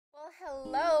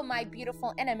Hello, my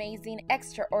beautiful and amazing,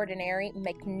 extraordinary,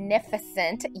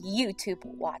 magnificent YouTube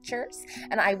watchers.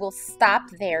 And I will stop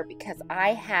there because I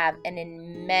have an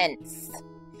immense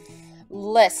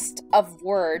list of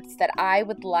words that I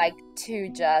would like to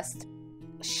just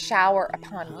shower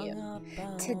upon you.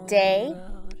 Today,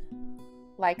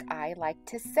 like I like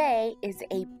to say, is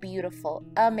a beautiful,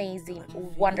 amazing,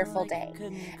 wonderful day.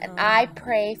 And I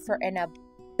pray for an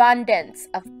abundance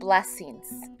of blessings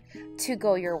to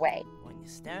go your way.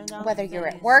 Whether you're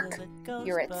at work,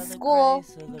 you're at school,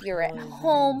 you're at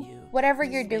home, whatever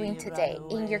you're doing today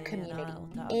in your community,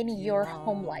 in your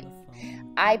home life,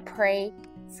 I pray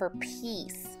for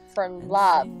peace, for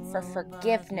love, for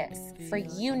forgiveness, for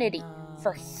unity,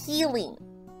 for healing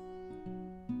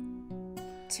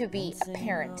to be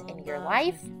apparent in your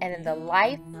life and in the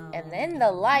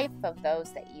life of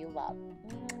those that you love.